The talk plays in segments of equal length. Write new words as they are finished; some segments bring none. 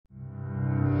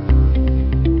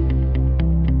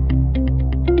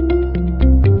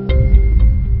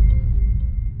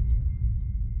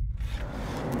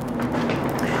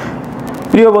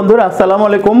প্রিয় বন্ধুরা আসসালামু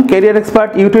আলাইকুম। ক্যারিয়ার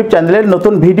এক্সপার্ট ইউটিউব চ্যানেলের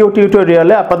নতুন ভিডিও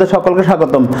টিউটোরিয়ালে আপনাদের সকলকে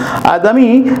স্বাগতম। আজ আমি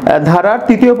ধারার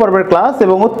তৃতীয় পর্বের ক্লাস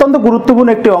এবং অত্যন্ত গুরুত্বপূর্ণ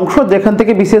একটি অংশ যেখান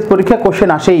থেকে বিশেষ পরীক্ষা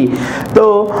কোশ্চেন আসেই। তো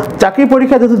চাকরি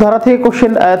পরীক্ষা যেহেতু ধারা থেকে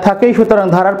কোশ্চেন থাকেই, সুতরাং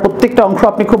ধারার প্রত্যেকটা অংশ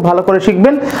আপনি খুব ভালো করে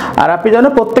শিখবেন। আর আপনি যেন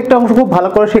প্রত্যেকটা অংশ খুব ভালো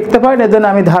করে শিখতে পারেন, এর জন্য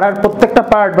আমি ধারার প্রত্যেকটা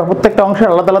পার্ট বা প্রত্যেকটা অংশের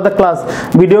আলাদা আলাদা ক্লাস,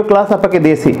 ভিডিও ক্লাস আপনাকে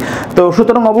দিয়েছি। তো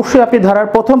সুতরাং অবশ্যই আপনি ধারার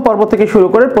প্রথম পর্ব থেকে শুরু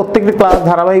করে প্রত্যেকটি ক্লাস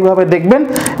ধারাবাহিকভাবে দেখবেন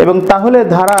এবং তাহলে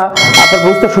ধারা আপনার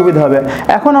বুঝতে সুবিধা হবে।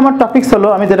 এখন আমার টপিকস হলো,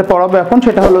 আমি যেটা পড়াবো এখন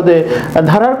সেটা হলো যে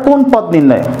ধারার কোন পদ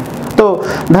নির্ণয়। তো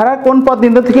ধারার কোন পদ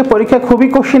নির্ণয় থেকে পরীক্ষা খুবই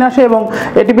কোশ্চেন আসে এবং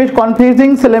এটি বেশ কনফিউজিং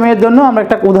ছেলেমেয়ের জন্য আমরা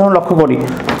একটা উদাহরণ লক্ষ্য করি।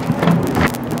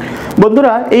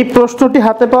 বন্ধুরা, এই প্রশ্নটি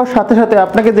হাতে পাওয়ার সাথে সাথে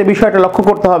আপনাকে যে বিষয়টা লক্ষ্য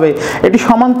করতে হবে, এটি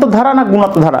সমান্তর ধারা না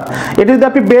গুণাত্মক ধারা। এটি যদি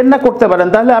আপনি বের না করতে পারেন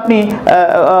তাহলে আপনি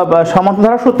সমান্তর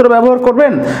ধারার সূত্র ব্যবহার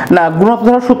করবেন না গুণাত্মক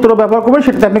ধারার সূত্র ব্যবহার করবেন,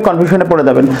 সেটাতে আপনি কনফিউশনে পড়ে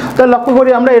যাবেন। তো লক্ষ্য করি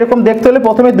আমরা এরকম দেখতে হলে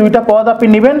প্রথমে দুইটা পদ আপনি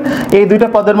নেবেন, এই দুইটা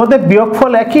পদের মধ্যে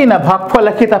বিয়োগফল একই না ভাগফল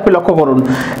একই তা আপনি লক্ষ্য করুন।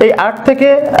 এই 8 থেকে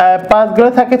 5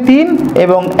 গেলে থাকে 3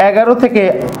 এবং 11 থেকে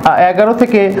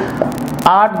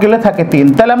 8 গেলে থাকে 3।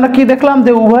 তাহলে আমরা কি দেখলাম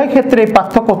যে উভয় ক্ষেত্রে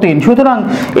পার্থক্য 3, সুতরাং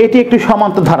এটি একটি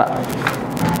সমান্তর ধারা।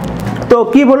 তো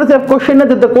কি বলেছে কোশ্চেনে,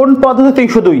 যে কোন পদ হচ্ছে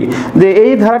 302, যে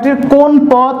এই ধারাটির কোন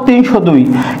পদ 302।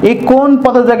 এই কোন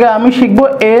পদের জায়গায় আমি শিখবো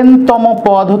n তম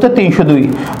পদ হচ্ছে 302।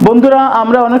 বন্ধুরা,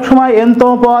 আমরা অনেক সময় n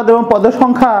তম পদ এবং পদের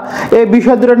সংখ্যা এই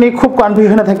বিষয় দুটো নিয়ে খুব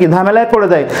কনফিউশনে থাকি, ঝামেলায় পড়ে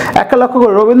যায়। একটা লক্ষ্য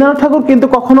করি, রবীন্দ্রনাথ ঠাকুর কিন্তু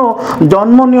কখনো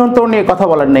জন্ম নিয়ন্ত্রণ নিয়ে কথা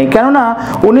বলেন নাই, কেননা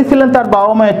উনি ছিলেন তার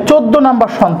বাবা মায়ের 14 নম্বর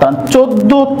সন্তান,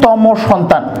 14তম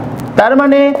সন্তান। তার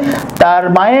মানে তার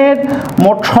মায়ের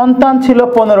মোট সন্তান ছিল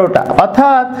 15টা,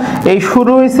 অর্থাৎ এই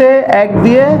শুরু হয়েছে 1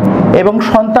 দিয়ে এবং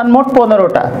সন্তান মোট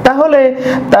 15টা। তাহলে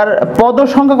তার পদ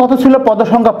সংখ্যা কত ছিল? পদ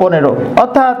সংখ্যা 15,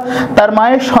 অর্থাৎ তার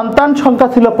মায়ের সন্তান সংখ্যা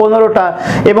ছিল 15টা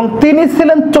এবং তিনি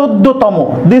ছিলেন 14তম।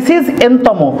 দিস ইজ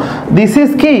n-তম, দিস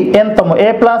ইজ কি n-তম, a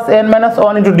plus n minus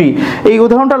 1 into d। এই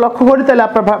উদাহরণটা লক্ষ্য করি তাহলে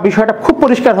আপনার বিষয়টা খুব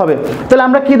পরিষ্কার হবে। তাহলে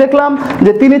আমরা কি দেখলাম,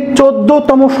 যে তিনি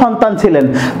 14তম সন্তান ছিলেন,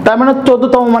 তার মানে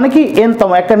 14তম মানে কি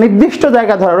n-তম, একটা নির্দিষ্ট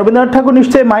জায়গা ধরা। রবীন্দ্রনাথ ঠাকুর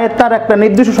নিশ্চয়ই মায়ের তার একটা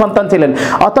নির্দিষ্ট সন্তান ছিলেন,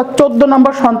 অর্থাৎ 14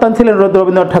 নম্বর সন্তান ছিলেন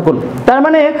রবীন্দ্রনাথ ঠাকুর। তার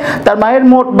মানে তার মায়ের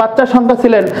মোট বাচ্চার সংখ্যা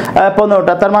ছিলেন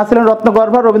 15টা। তার মা ছিলেন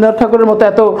রত্নগর্ভা। রবীন্দ্রনাথ ঠাকুরের মতো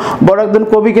এত বড় একজন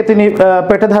কবিকে তিনি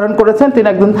পেটে ধারণ করেছেন, তিনি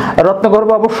একজন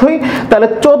রত্নগর্ভা অবশ্যই। তাহলে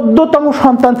 14তম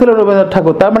সন্তান ছিলেন রবীন্দ্রনাথ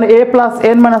ঠাকুর। তার মানে a plus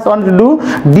n minus 1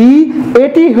 d,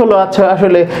 এটি হলো আচ্ছা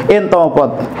আসলে n-তম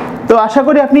পদ। তো আশা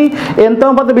করি আপনি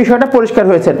n-তম পদের বিষয়টা পরিষ্কার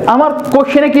হয়েছেন। আমার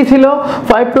কোশ্চেনে কি ছিল,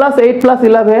 5 প্লাস 8 প্লাস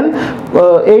 11,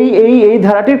 এই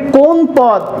ধারাটির কোন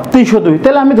পদ 302।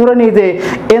 তাহলে আমি ধরে নিই যে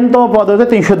n-তম পদ হচ্ছে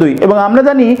 302 এবং আমরা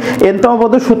জানি n-তম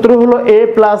পদের সূত্র হলো a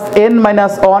plus n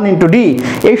minus 1 into d।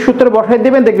 এই সূত্র বসাই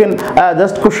দেবেন, দেখবেন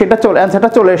জাস্ট কোশ্চেনটা অ্যান্সারটা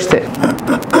চলে এসছে।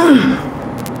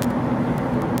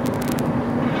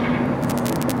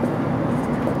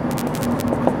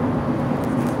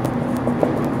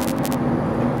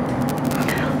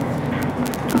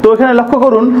 তো এখানে লক্ষ্য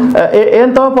করুন,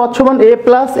 n-তম পদ সমান a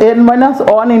plus n minus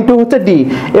 1 into হচ্ছে d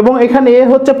এবং এখানে a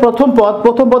হচ্ছে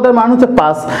প্রথম পদের মান হচ্ছে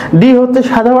 5, d হচ্ছে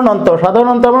সাধারণ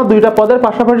অন্তর মানে দুইটা পদের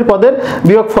পাশাপাশি পদের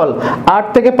বিয়োগফল। 8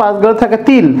 থেকে 5 গেলে থাকে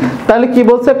 3। তাহলে কি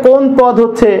বলছে, কোন পদ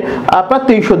হচ্ছে আপনার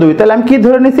 302। তাহলে আমি কি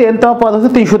ধরে নিয়েছি, n-তম পদ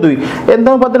হচ্ছে 302।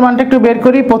 n-তম পদের মানটা একটু বের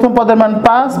করি। প্রথম পদের মান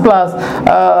 5 প্লাস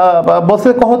বলছে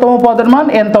কততম পদের মান,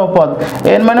 n-তম পদ,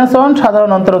 n মাইনাস 1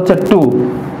 সাধারণ অন্তর হচ্ছে 2।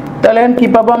 তাহলে কি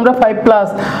পাবো আমরা, 5 plus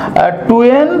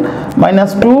 2n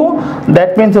minus 2,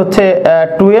 that means হচ্ছে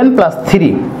 2n প্লাস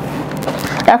 3।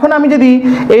 এখন আমি যদি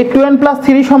এই 2n প্লাস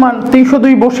 3 সমান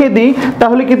 302 বসিয়ে দিই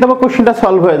তাহলে কিন্তু আমার কোশ্চেনটা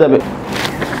সলভ হয়ে যাবে।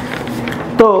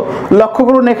 তো লক্ষ্য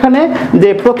করুন এখানে যে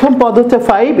প্রথম পদ হচ্ছে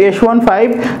 5, s1 5,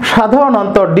 সাধারণ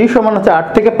অন্তর d সমান হচ্ছে 8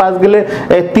 থেকে 5 গেলে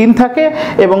 3 থাকে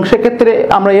এবং সেক্ষেত্রে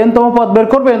আমরা n-তম পদ বের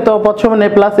করবো। n-তম পদ সমান a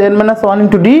plus n minus 1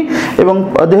 into d এবং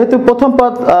যেহেতু প্রথম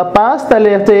পদ 5 তাহলে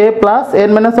হচ্ছে a plus n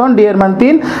minus 1, d এর মান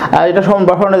 3, আর এটা সমান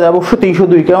বসানো যায় অবশ্যই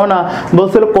 302, কেননা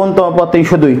বলছিল কোনতম পদ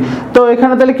 302। তো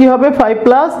এখানে তাহলে কি হবে, 5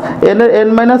 plus n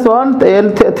minus 1,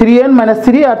 3n minus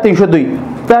 3 আর 302।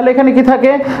 তাহলে এখানে কি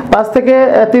থাকে, 5 থেকে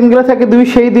 3 গেলে থাকে 2,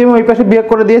 সেই দিয়ে ওই পাশে বিয়োগ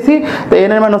করে দিয়েছি, তো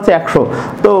n এর মান হচ্ছে 100।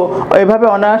 তো এভাবে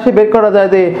অনায়াসে বের করা যায়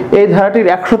যে এই ধারাটির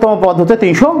 100তম পদ হচ্ছে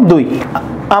 302।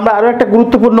 আমরা আরও একটা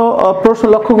গুরুত্বপূর্ণ প্রশ্ন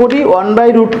লক্ষ্য করি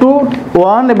 1/√2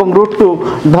 1 এবং √2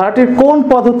 ধারাটির কোন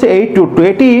পদ হচ্ছে 8√2।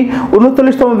 এটি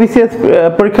 39তম বিসিএস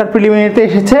পরীক্ষার প্রিলিমিনারিতে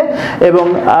এসেছে এবং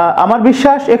আমার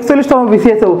বিশ্বাস 41তম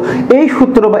বিসিএসেও এই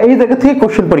সূত্র বা এই জায়গা থেকে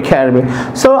কোশ্চেন পরীক্ষায় আসবে।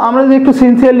 সো আমরা যদি একটু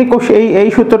সিনসিয়ারলি এই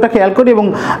সূত্রটা খেয়াল করি এবং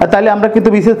তাহলে আমরা কিন্তু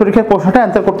বিসিএস পরীক্ষার প্রশ্নটা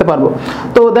অ্যান্সার করতে পারবো।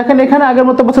 তো দেখেন এখানে আগের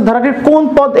মতো বলছে ধারাটির কোন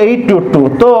পদ 8√2।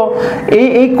 তো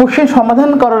এই কোশ্চেন সমাধান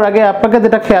করার আগে আপনাকে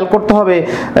যেটা খেয়াল করতে হবে,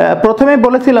 প্রথমে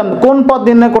বলেছিলাম কোন পদ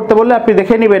নির্ণয় করতে বললে আপনি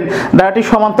দেখে নেবেন ধারাটি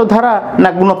সমান্তর ধারা না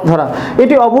গুণোত্তর ধারা।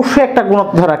 এটি অবশ্যই একটা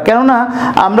গুণোত্তর ধারা, কেননা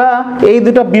আমরা এই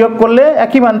দুটো বিয়োগ করলে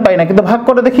একই মান পাই না, কিন্তু ভাগ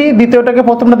করে দেখি, দ্বিতীয়টাকে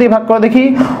প্রথমটা দিয়ে ভাগ করে দেখি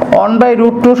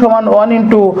 1/√2 সমান 1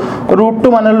 × √2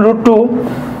 মানে √2,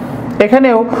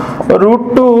 এখানেও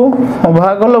 √2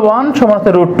 ভাগ হলো 1 সমান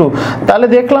 √2। তাহলে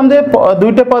দেখলাম যে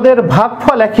দুইটা পদের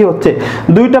ভাগফল একই হচ্ছে।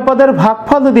 দুইটা পদের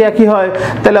ভাগফল যদি একই হয়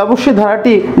তাহলে অবশ্যই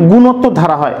ধারাটি গুণোত্তর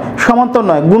ধারা হয়, সমান্তর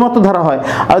নয়, গুণোত্তর ধারা হয়।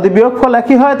 আর যদি বিয়োগফল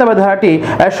একই হয় তবে ধারাটি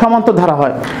সমান্তর ধারা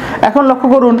হয়। এখন লক্ষ্য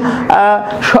করুন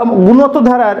গুণোত্তর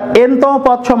ধারার n-তম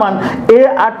পদ সমান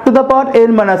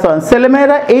a8n-1।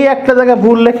 ছেলেমেয়েরা এই একটা জায়গায়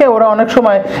ভুল লেখে, ওরা অনেক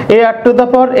সময়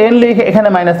a8n লিখে এখানে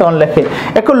 -1 লেখে।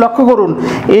 এখন লক্ষ্য করুন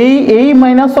এই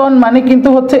 -1 মানে কিন্তু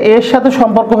হচ্ছে এর সাথে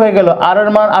সম্পর্ক হয়ে গেল আর এর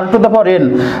মান r⁴n।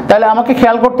 তাহলে আমাকে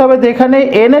খেয়াল করতে হবে যে এখানে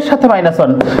n এর সাথে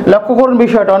 -1। লক্ষ্য করুন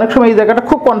বিষয়টা, অনেক সময় এই জায়গাটা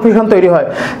খুব কনফিউশন তৈরি হয়।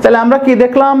 তাহলে আমরা কি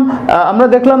দেখলাম, আমরা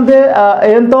দেখলাম যে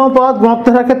n-তম পদ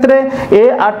গুণোত্তরের ক্ষেত্রে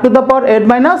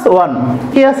a8n-1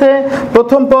 কি আছে,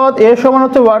 প্রথম পদ a সমান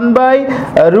হচ্ছে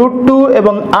 1/√2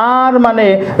 এবং r মানে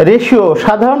রেশিও,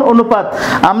 সাধারণ অনুপাত।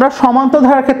 আমরা সমান্তর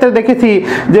ধারার ক্ষেত্রে দেখেছি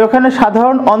যে ওখানে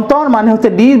সাধারণ অন্তর মানে হচ্ছে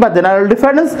d বা জেনারেল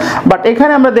ডিফারেন্স, বাট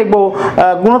এখানে আমরা দেখব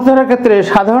গুণোত্তরের ক্ষেত্রে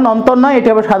সাধারণ অন্তর নয়, এটা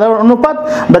হবে সাধারণ অনুপাত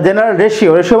বা জেনারেল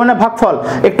রেশিও। রেশিও মানে ভাগফল।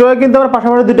 একটু আগে কিন্তু আমরা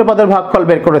পাশাপাশি দুটো পদের ভাগফল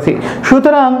বের করেছি।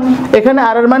 সুতরাং এখানে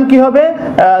আর এর মান কি হবে,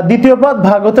 দ্বিতীয় পদ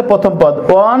ভাগ হচ্ছে প্রথম পদ,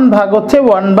 1 ভাগ হচ্ছে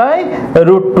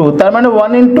 1/√2, তার মানে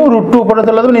 1 × √2 উপরে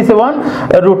চলে যাবে, নিচে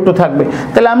 1√2 থাকবে।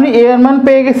 তাহলে আমি a এর মান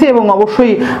পেয়ে গেছি এবং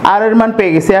অবশ্যই r এর মান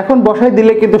পেয়ে গেছি। এখন বসাই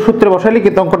দিলে কিন্তু সূত্রে বসাইলে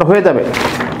কিন্তু অঙ্কটা হয়ে যাবে।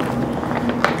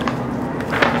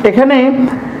 এখানে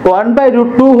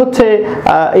 1/√2 হচ্ছে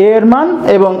a এর মান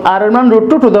এবং r এর মান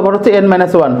 √2 হচ্ছে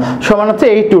n-1 সমান হচ্ছে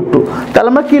 8√2। তাহলে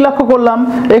আমরা কি লক্ষ্য করলাম,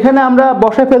 এখানে আমরা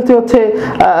বসায় ফেলছি হচ্ছে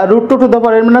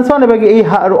 √2 এবং এই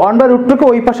 1/√2 কে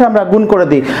ওই পাশে আমরা গুণ করে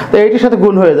দিই, তো এইটির সাথে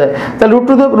গুণ হয়ে যায়। তাহলে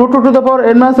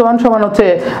 √2 সমান হচ্ছে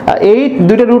 8,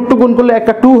 দুইটা √2 গুণ করলে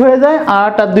একটা 2 হয়ে যায়,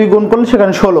 8 আর 2 গুণ করলে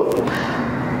সেখানে 16।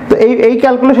 তো এই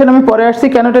ক্যালকুলেশন আমি পরে আসছি,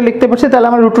 কেন এটা লিখতে পারছি, তাহলে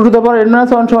আমার √2n-1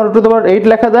 সমান √8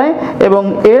 লেখা যায় এবং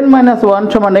n-1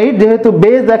 সমান 8, যেহেতু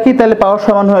বেজ একই তাহলে পাওয়ার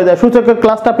সমান হয়ে যায়। সূচকের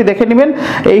ক্লাসটা আপনি দেখে নেবেন,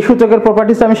 এই সূচকের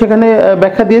প্রপার্টিস আমি সেখানে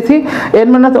ব্যাখ্যা দিয়েছি।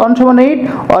 n-1 সমান 8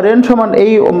 আর n সমান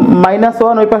এই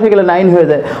 -1 ওই পাশে গেলে 9 হয়ে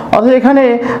যায়। অর্থাৎ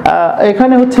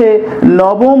এখানে হচ্ছে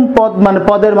নবম পদ মানে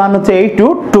পদের মান হচ্ছে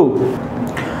 8√2।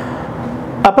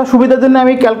 আপনার সুবিধার জন্য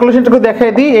আমি ক্যালকুলেশনটাকে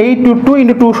দেখাই দিই। 8√2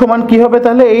 × 2 সমান কি হবে,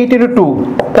 তাহলে 8×2,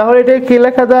 তাহলে এটা কি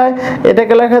লেখা যায়,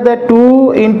 এটাকে লেখা যায় 2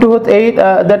 × 8,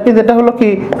 দ্যাট মিনস এটা হলো কি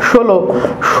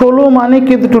 16 মানে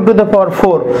কিন্তু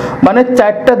 2⁴, মানে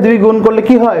 4টা 2 গুণ করলে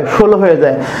কি হয় 16 হয়ে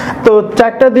যায়। তো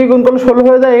 4টা 2 গুণ করলে 16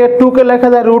 হয়ে যায়। এর 2 কে লেখা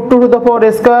যায়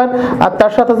 √2² আর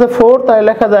তার সাথে আছে 4, তাই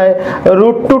লেখা যায়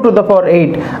 √2⁸।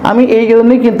 আমি এই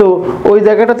জন্যই কিন্তু ওই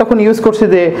জায়গাটা তখন ইউজ করছি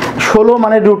যে 16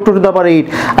 মানে √2⁸।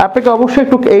 আপনাকে অবশ্যই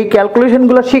একটু এই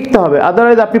ক্যালকুলেশনগুলো শিখতে হবে,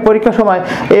 আদারওয়াইজ আপনি পরীক্ষার সময়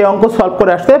এই অঙ্ক সলভ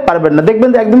করে আসতে পারবেন না। দেখবেন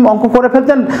যে একদম অঙ্ক করে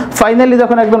ফেলছেন, ফাইনালি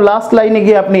যখন একদম লাস্ট লাইনে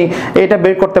গিয়ে আপনি এটা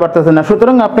বের করতে পারতেছেন না।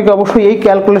 সুতরাং আপনাকে অবশ্যই এই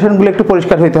ক্যালকুলেশনগুলো একটু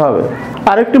পরিষ্কার হইতে হবে।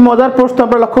 আরেকটি মজার প্রশ্ন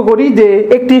আমরা লক্ষ্য করি যে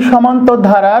একটি সমান্তর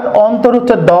ধারার অন্তর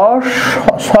হচ্ছে 10,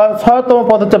 6তম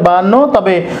পদ হচ্ছে 52,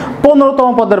 তবে 15তম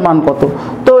পদের মান কত।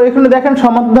 তো এখানে দেখেন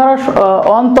সমান্তর ধারার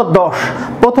অন্তর 10,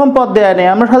 প্রথম পদ দেয়া নেই।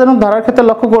 আমরা সাধারণত ধারার ক্ষেত্রে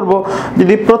লক্ষ্য করব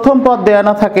যদি প্রথম পদ দেয়া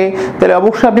না থাকে তাহলে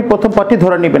অবশ্যই আপনি প্রথম পদটি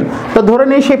ধরে নেবেন। তো ধরে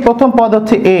নিই সেই প্রথম পদ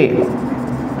হচ্ছে a,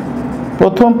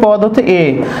 প্রথম পদ হচ্ছে a,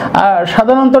 আর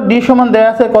সাধারণত d সমান দেয়া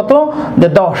আছে কত, যে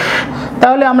 10।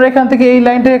 তাহলে আমরা এখান থেকে এই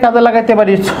লাইনটাকে কাজে লাগাইতে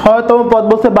পারি। 6তম পদ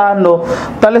বলছে 52,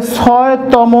 তাহলে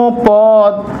 6তম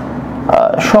পদ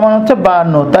সমান হচ্ছে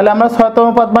 52। তাহলে আমরা 6তম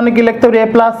পদ মানে কি লিখতে পারি, a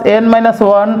 +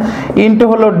 n-1 ইনটু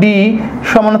হলো d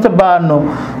সমান হচ্ছে 52।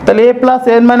 তাহলে a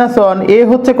 + n-1, a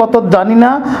হচ্ছে কত জানি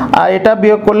না, আর এটা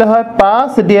বিয়োগ করলে হয়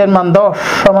 5, d এর মান 10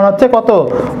 সমান হচ্ছে কত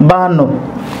 52।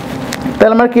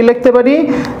 তাহলে আমরা কি লিখতে পারি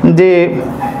যে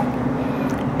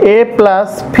a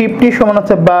 + 50 সমান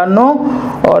হচ্ছে 52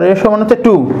 আর a সমান হচ্ছে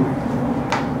 2।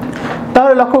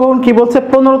 তাহলে লক্ষ্য করুন কি বলছে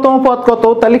 15তম পদ কত,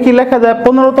 তাহলে কি লেখা যায়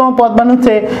 15তম পদ মানে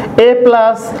হচ্ছে a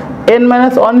plus n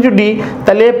minus 1 into D,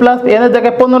 তাহলে a প্লাস n এর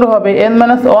জায়গায় 15 হবে n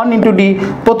মাইনাস 1 ইন্টু ডি।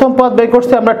 প্রথম পদ বের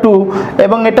করছি আমরা 2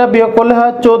 এবং এটা বিয়োগ করলে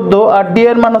হয় 14 আর ডি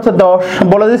এর মান হচ্ছে 10,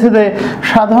 বলে দিয়েছে যে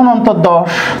সাধারণ অন্তর 10,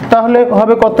 তাহলে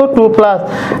হবে কত 2 প্লাস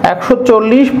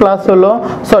 140 প্লাস হলো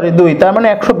 2, তার মানে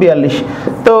 142।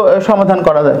 তো সমাধান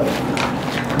করা যায়।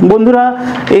 বন্ধুরা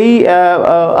এই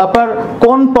আপার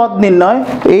কোন পদ নির্ণয়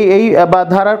এই বা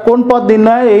ধারার কোন পদ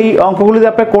নির্ণয় এই অঙ্কগুলি যদি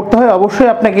আপনাকে করতে হয়, অবশ্যই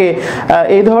আপনাকে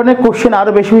এই ধরনের কোশ্চেন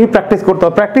আরও বেশি বেশি প্র্যাকটিস করতে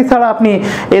হবে। প্র্যাকটিস ছাড়া আপনি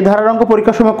এই ধারার অঙ্ক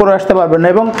পরীক্ষার সময় করে আসতে পারবেন না।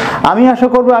 এবং আমি আশা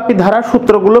করব আপনি ধারার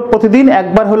সূত্রগুলো প্রতিদিন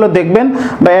একবার হলেও দেখবেন,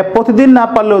 বা প্রতিদিন না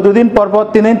পারলেও 2 দিন পর পর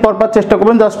 3 দিন পর পর চেষ্টা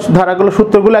করবেন জাস্ট ধারাগুলো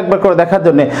সূত্রগুলো একবার করে দেখার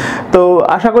জন্য। তো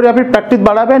আশা করি আপনি প্র্যাকটিস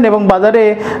বাড়াবেন এবং বাজারে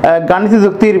গাণিতিক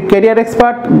যুক্তির ক্যারিয়ার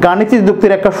এক্সপার্ট গাণিতিক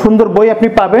যুক্তির একটা সুন্দর বই আপনি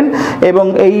পাবেন এবং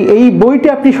এই বইটি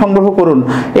আপনি সংগ্রহ করুন।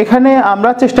 এখানে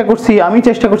আমি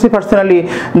চেষ্টা করছি পার্সোনালি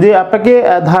যে আপনাকে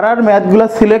ধারার ম্যাথগুলো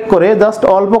সিলেক্ট করে জাস্ট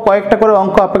অল্প কয়েকটা করে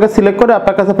অঙ্ক আপনাকে সিলেক্ট করে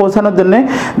আপনার কাছে পৌঁছানোর জন্য,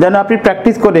 যেন আপনি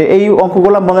প্র্যাকটিস করে এই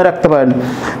অঙ্কগুলো মনে রাখতে পারেন।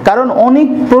 কারণ অনেক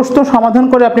প্রশ্ন সমাধান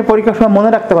করে আপনি পরীক্ষার সময় মনে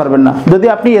রাখতে পারবেন না। যদি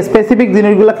আপনি স্পেসিফিক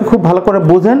জিনিসগুলোকে খুব ভালো করে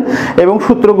বুঝেন এবং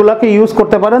সূত্রগুলোকে ইউজ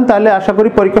করতে পারেন, তাহলে আশা করি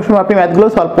পরীক্ষার সময় আপনি ম্যাথগুলো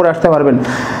সলভ করে আসতে পারবেন।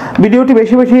 ভিডিওটি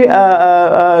বেশি বেশি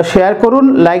শেয়ার করুন,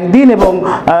 লাইক দিন এবং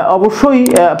অবশ্যই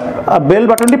বেল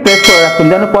বাটনটি প্রেস করে রাখুন,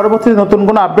 যেন পরবর্তীতে নতুন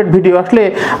কোনো আপডেট ভিডিও আসলে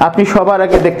আপনি সবার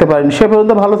আগে দেখতে পারেন। সে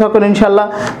পর্যন্ত ভালো থাকুন ইনশাআল্লাহ।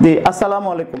 জি, আসসালামু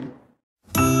আলাইকুম।